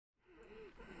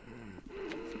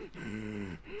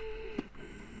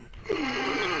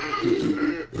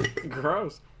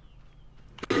gross.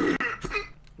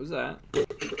 Who's that?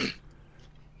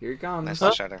 Here he comes. Nice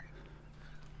little shutter.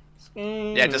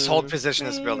 Yeah, just hold position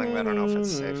in this building. I don't know if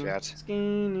it's safe yet.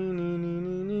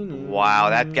 Wow,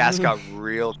 that gas got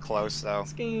real close though.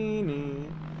 A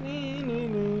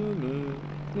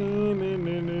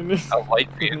light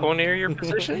vehicle near your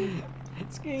position?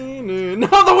 No,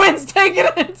 the wind's taking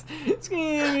it!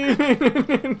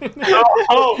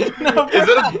 Oh, no, is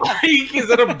that a bike? Is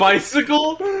that a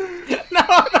bicycle? No,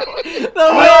 the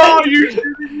No, wind! you're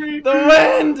shooting me! The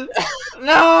wind!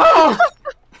 No!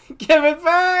 Give it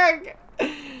back!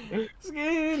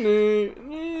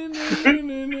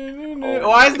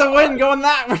 Why is the wind going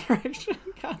that direction?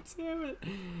 God damn it.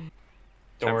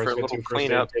 Don't worry, for a it's little first aid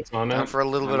cleanup. kits on Time it. for a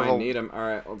little I bit of might a. need him.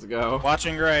 Alright, let's go.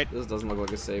 Watching right. This doesn't look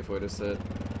like a safe way to sit.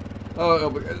 Oh,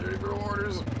 but guys ready for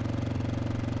orders.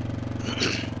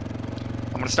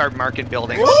 I'm gonna start marking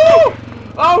buildings. Woo!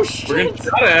 Oh shit! We're getting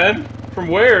shot at. From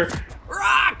where?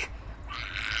 Rock!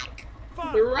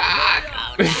 The rock!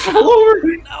 It fell over!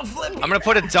 No, flip! I'm gonna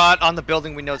put a dot on the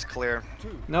building we know is clear.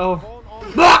 No.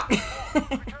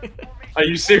 Are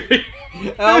you serious?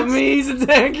 Help me, he's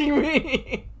attacking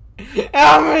me!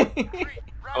 Help me!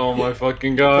 Oh my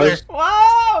fucking gosh. Whoa!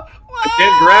 Whoa! I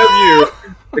can't grab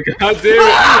you! God damn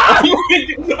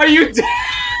it! Are you dead?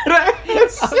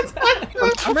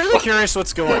 I'm really curious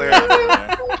what's going on.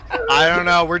 I don't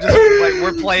know. We're just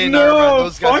we're playing our.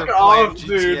 Those guys fuck are playing off,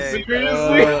 GTA.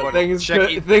 dude.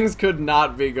 Seriously? Things could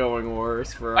not be going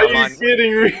worse for Are us. you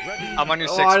kidding me? I'm on your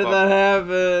six. Why did that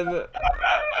happen?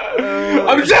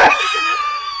 I'm dead!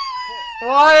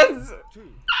 What?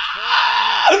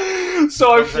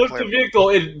 So I flipped the vehicle,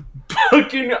 it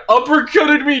fucking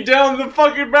uppercutted me down the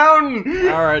fucking mountain!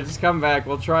 Alright, just come back.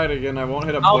 We'll try it again. I won't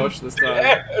hit a bush this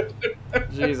time.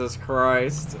 Jesus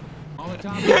Christ. Monkey!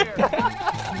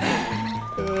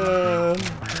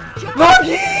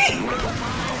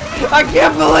 I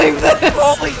can't believe this!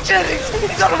 Holy shit!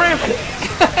 He's on a ramp!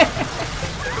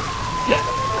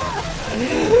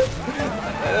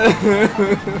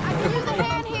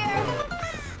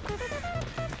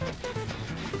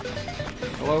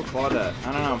 Hello, Claudette.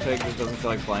 I don't know, Pig just doesn't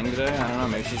feel like playing today. I don't know,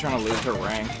 maybe she's trying to lose her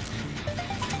rank.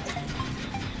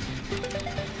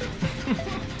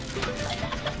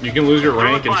 You can lose your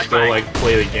rank and still, like,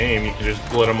 play the game. You can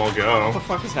just let them all What go. the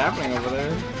fuck is happening over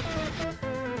there?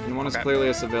 And one is Okay. clearly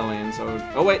a civilian, so...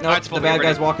 Oh wait, no, Alright, the bad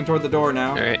guy's walking toward the door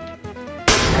now. Alright.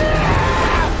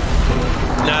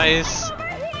 Nice.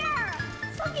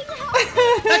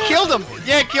 That killed him!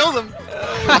 Yeah, it killed him!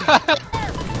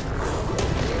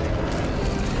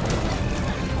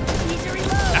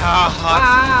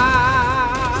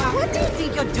 What do you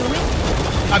think you're doing?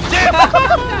 I'm dead!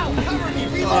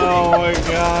 Oh my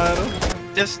god.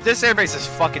 This airbase is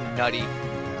fucking nutty.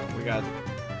 We got...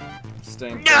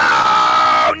 Stink.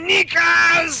 No!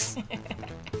 Nikos!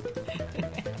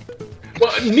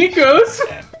 What, Nikos?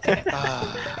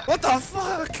 What the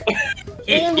fuck?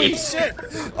 Holy shit!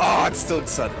 Oh, it's still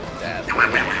sudden. Dad.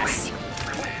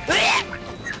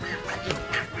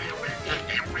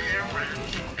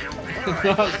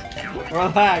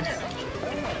 Relax.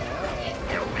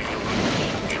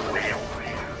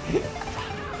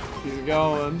 He's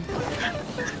going.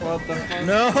 What the fuck?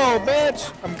 No,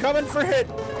 bitch! I'm coming for hit.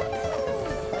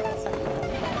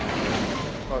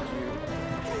 Fuck you.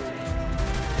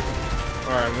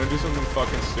 Alright, I'm gonna do something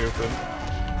fucking stupid.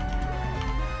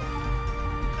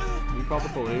 You call the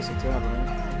police? What's happening?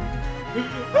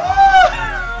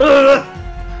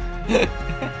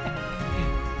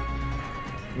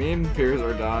 Me and Piers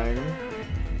are dying.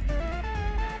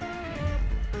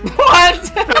 What?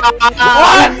 What?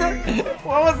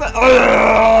 What was that?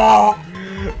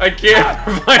 I can't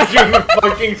find you in the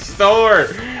fucking store!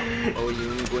 Oh,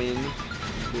 you Gwyn.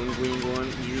 Gwyn.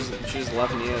 She just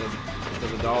left me to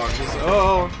the dog. Just,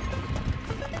 oh.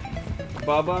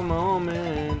 Baba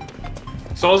moment.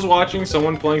 So I was watching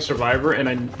someone playing Survivor,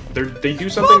 and they do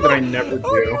something that I never do.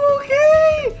 Are you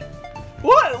okay?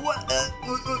 What?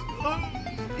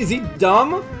 Is he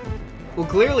dumb? Well,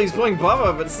 clearly he's playing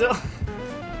Bubba, but still.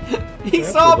 He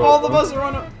saw both of us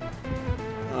run up.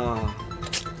 Oh.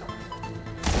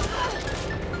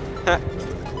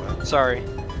 Sorry.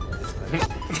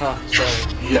 Oh, sorry.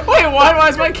 Wait, why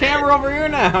is my camera over here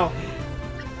now?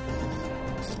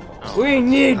 We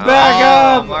need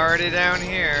backup! I'm already down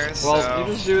here, so... Well,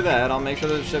 you just do that. I'll make sure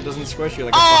that the ship doesn't squish you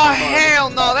like a Oh, fucking bug. hell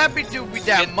no! That be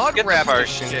that mud Get the wrap fire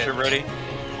shit. extinguisher ready.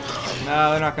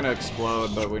 No, they're not gonna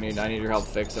explode, but I need your help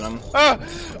fixing them. Mud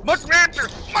raptor!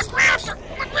 Mud raptor!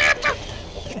 Mud raptor!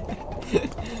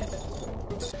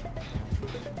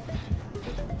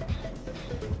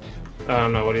 I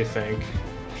don't know, what do you think?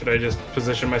 Should I just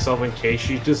position myself in case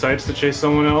she decides to chase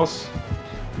someone else?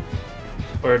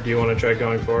 Or do you want to try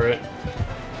going for it?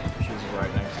 She's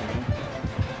right next to me.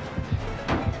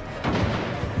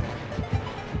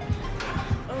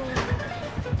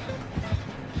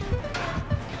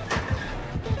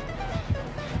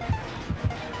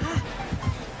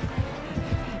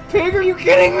 Pig, are you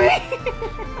kidding me?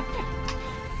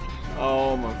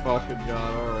 Oh my fucking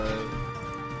god, alright.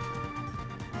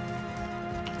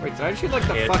 Wait, did I shoot like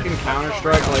the fucking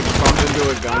Counter-Strike like bump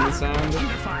into a gun sound?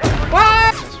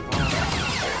 What?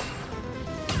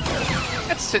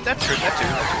 That's it, that's true.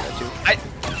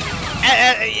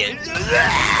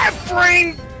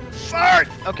 Brain fart!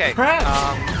 Okay, Crap.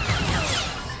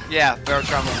 yeah,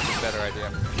 Barotrauma is a better idea.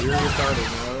 You're retarded,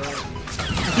 you know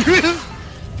that?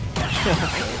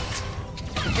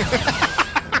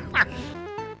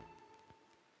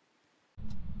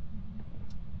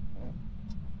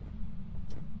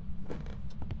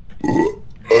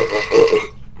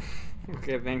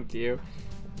 Okay, thank you.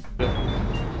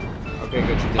 Okay,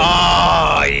 good, you did.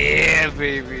 Oh, yeah,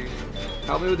 baby.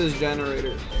 Help me with this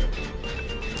generator.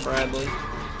 Bradley.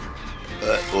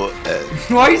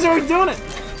 Why are you always doing it?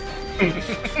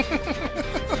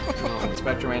 Oh,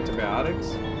 Spectrum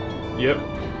antibiotics? Yep.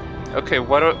 Okay,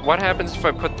 what happens if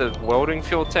I put the welding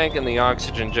fuel tank in the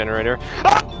oxygen generator?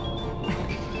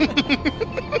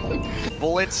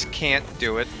 Bullets can't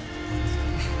do it.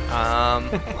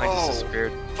 I just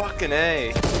disappeared. Fucking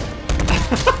A.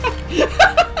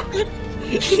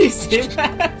 Did you see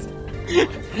that?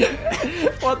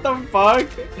 What the fuck?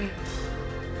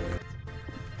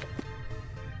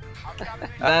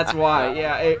 That's why,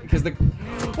 yeah, because the...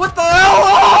 What the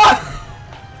hell?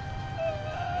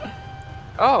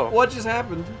 Oh. What just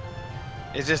happened?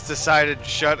 It just decided,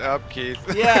 shut up, Keith.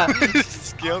 Yeah.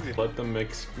 Just killed you. Let them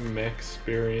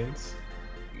experience.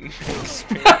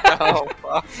 Oh,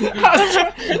 fuck.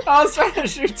 I was trying to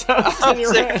shoot toast in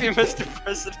your Save head. you, Mr.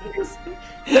 President.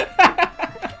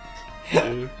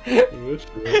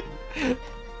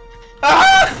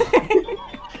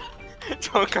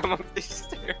 Don't come up these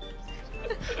stairs.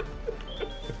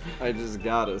 I just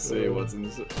gotta see what's in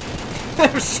this.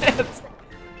 Oh shit!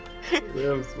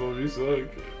 Damn, Small, you suck.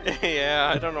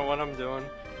 Yeah, I don't know what I'm doing.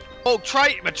 Oh,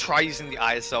 try using the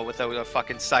ISO without a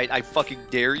fucking sight. I fucking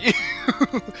dare you.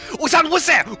 What's that? Who's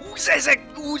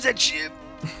that shit?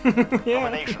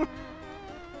 Yeah.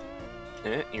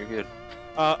 Eh, you're good.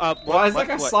 Why is that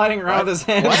guy sliding around with his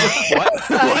hands?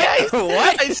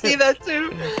 What? I see that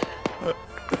too.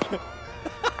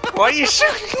 Why are you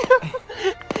shooting him?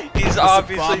 He's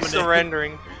obviously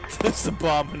surrendering. This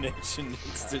abomination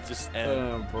needs to just end.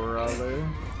 Oh, brother.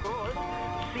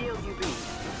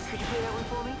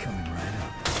 Coming right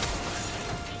up.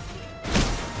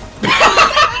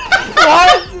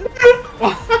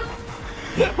 What?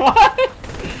 What?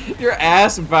 Your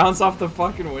ass bounced off the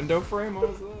fucking window frame? What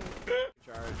was that?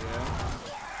 Charge,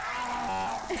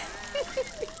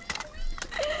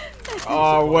 yeah.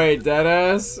 Oh, wait,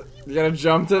 deadass? You gotta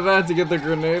jump to that to get the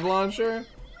grenade launcher?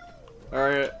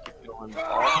 Alright.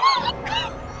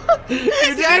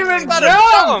 You didn't even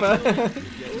jump!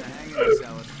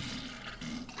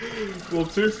 Well,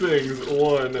 two things.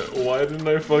 One, why didn't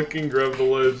I fucking grab the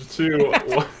ledge? Two,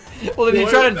 why... Well, did you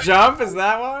try to jump? Is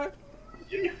that why?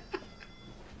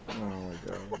 Oh my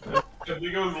god. I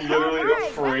think I was literally a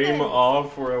frame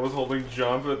off where I was holding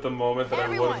jump at the moment that I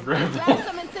would have grabbed the Grab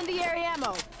some incendiary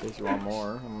ammo. In case you want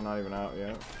more. I'm not even out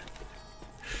yet.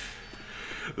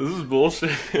 This is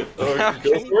bullshit. Oh,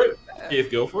 go for it. Keith,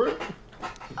 go for it.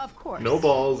 Of course. No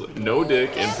balls, no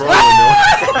dick, and probably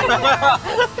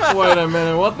no... Wait a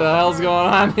minute, what the hell's going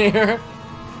on here?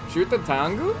 Shoot the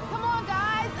Tangu? Come on,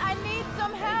 guys. I need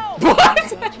some help.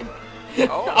 What?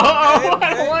 Oh,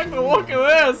 I don't like the look of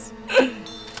this.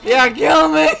 Yeah, kill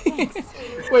me.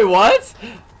 Wait, what?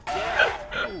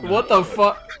 What the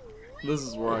fuck? This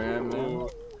is where I am, man.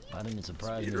 I didn't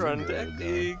surprise me. Run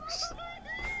techniques.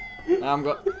 I'm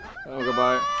go. Oh,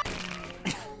 goodbye.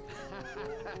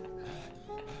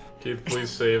 Keith, please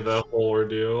save that whole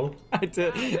ordeal. I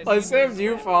did. I saved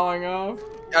you falling off.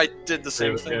 I did the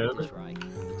same thing.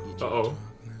 Uh-oh.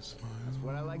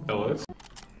 Ellis?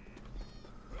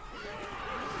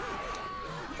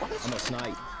 I'm a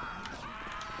snipe.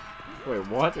 Wait,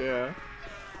 what? Yeah.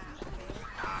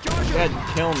 Yeah,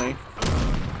 kill me.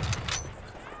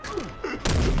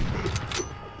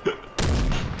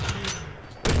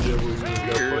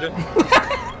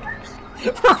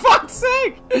 For fuck's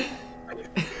sake!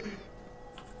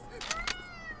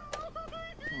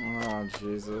 Oh,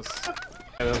 Jesus.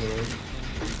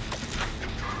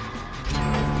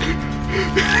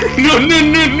 No, no,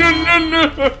 no, no, no, no!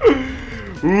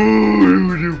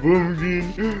 Ooh, the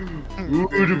pumpkin. Ooh,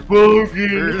 the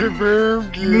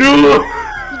pumpkin. No!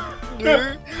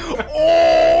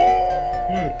 Oh!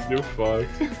 You're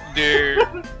fucked.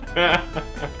 Dude.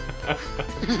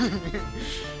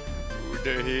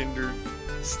 The hindered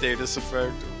status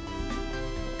effect.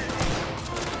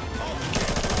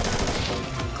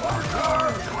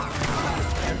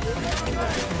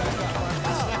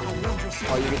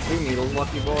 Oh, you get 2 needles,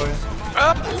 lucky boy.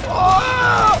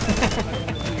 Ah!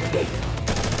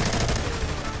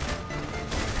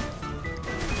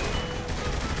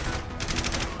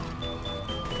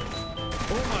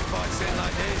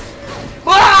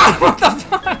 What the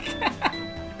fuck?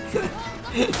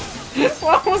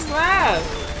 What was that?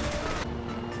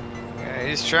 Yeah,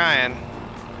 he's trying.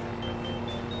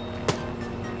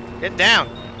 Get down.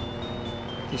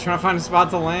 He's trying to find a spot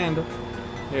to land.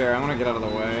 Here, I'm gonna get out of the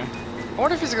way. I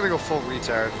wonder if he's gonna go full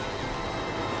retard.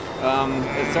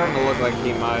 It's starting to look like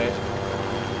he might.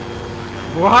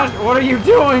 What? What are you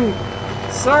doing,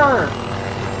 sir?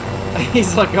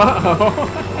 He's like,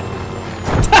 uh-oh.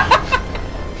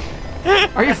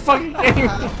 Are you fucking kidding me?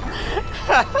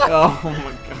 Oh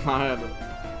my god.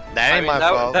 That ain't my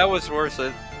fault. That was worth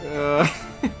it.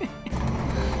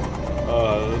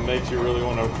 It makes you really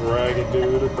want to drag a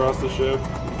dude across the ship.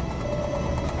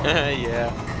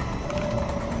 Yeah.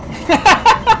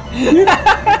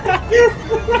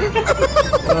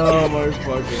 Oh my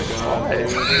fucking god,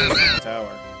 dude.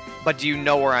 Tower. But do you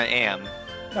know where I am?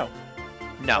 No.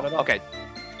 No. Not at all. Okay.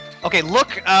 Okay.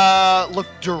 Look. Look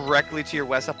directly to your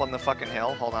west, up on the fucking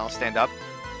hill. Hold on. I'll stand up.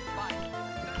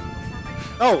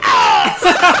 Oh!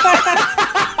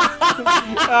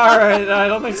 Alright, I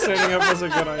don't think standing up was a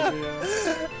good idea.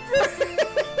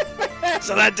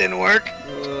 So that didn't work.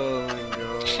 Oh my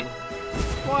god.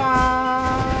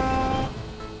 Wow.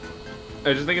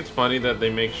 I just think it's funny that they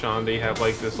make Shandi have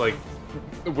like this like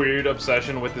weird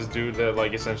obsession with this dude that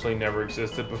like essentially never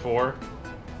existed before.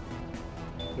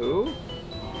 Who?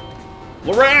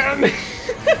 Loran!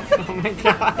 Oh my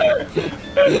god.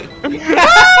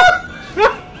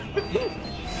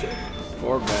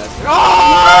 Poor bastard.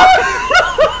 Oh!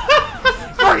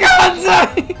 For God's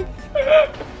sake!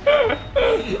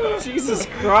 Jesus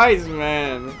Christ,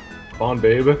 man. Come on,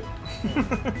 babe.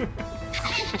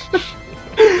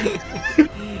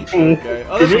 Okay.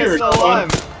 Oh, this Come guy's here, still come on.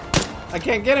 alive. I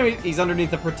can't get him. He's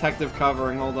underneath the protective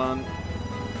covering. Hold on.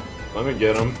 Let me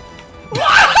get him.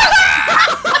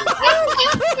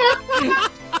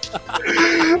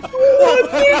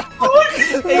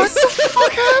 What the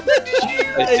fuck happened to you?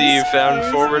 I see you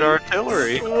found forward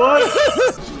artillery. What?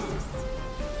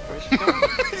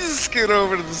 Just scoot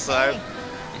over to the side.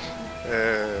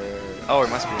 Oh, it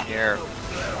must be in the air.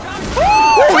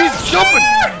 Oh, he's jumping!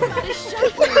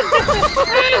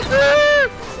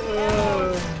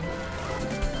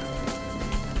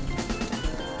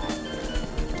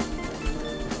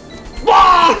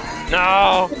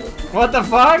 No! What the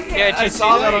fuck? Yeah, I just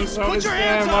saw see that that. on Sony's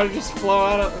cam. Why did you just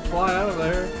fly out of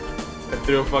there? I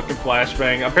threw a fucking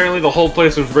flashbang. Apparently the whole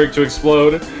place was rigged to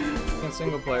explode. In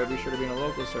single player, be sure to be in a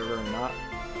local server and not.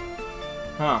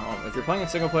 Huh? Well, if you're playing in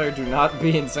single player, do not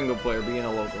be in single player. Be in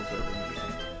a local server.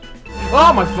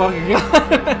 Oh my fucking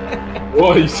god!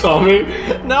 What, you saw me?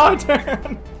 No, I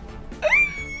turned.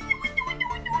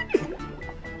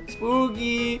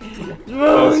 Spooky.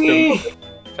 Spooky.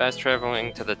 Fast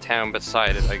traveling to the town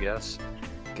beside it, I guess.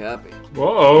 Copy.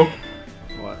 Whoa.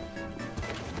 What?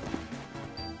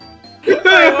 Wait,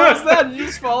 what was that? Did you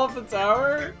just fall off the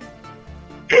tower?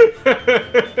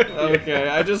 Okay,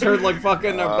 I just heard like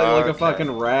fucking like a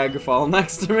fucking rag fall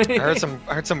next to me. I heard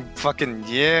some fucking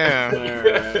yeah.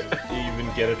 Alright. You even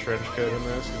get a trench coat in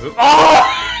this? Is it Oh!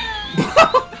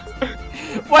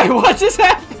 Wait, what just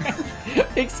happened?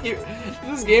 Excuse.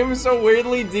 This game is so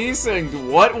weirdly desynced.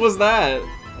 What was that?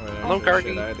 Hello,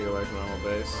 Gargi. I had to go back to my home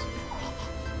base.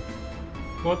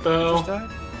 What the hell?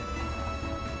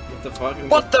 What the fuck?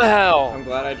 What the hell? I'm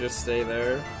glad I just stay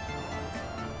there.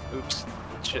 Oops.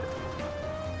 Shit.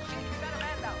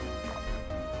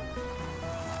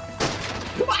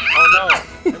 Oh no!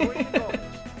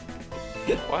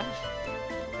 What?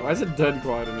 Why is it dead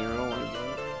quiet in here? I don't like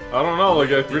that. I don't know,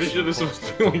 like I'm pretty sure this was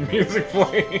like music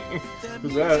playing.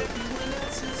 Who's that?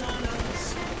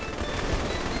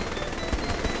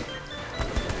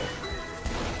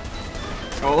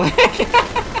 Oh,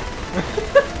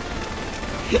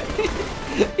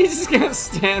 he's just gonna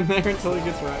stand there until he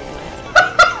gets right.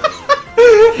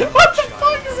 What the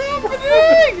fuck is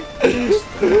happening?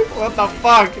 What the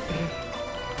fuck?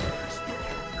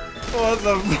 What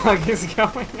the fuck is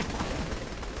going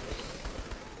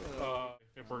on?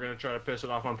 If we're gonna try to piss it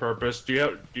off on purpose,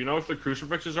 do you know if the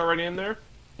crucifix is already in there?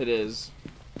 It is.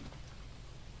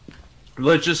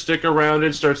 Let's just stick around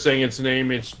and start saying its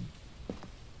name. It's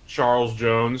Charles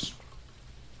Jones.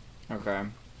 Okay.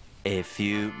 A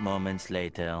few moments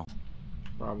later.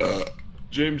 Probably.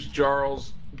 James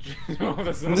Charles. No,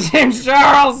 that's not. James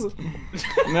Charles!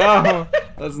 No,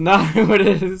 that's not who it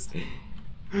is.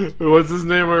 What's his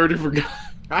name? I already forgot.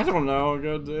 I don't know,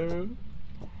 god damn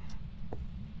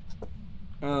it.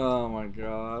 Oh my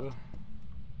god.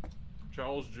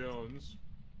 Charles Jones.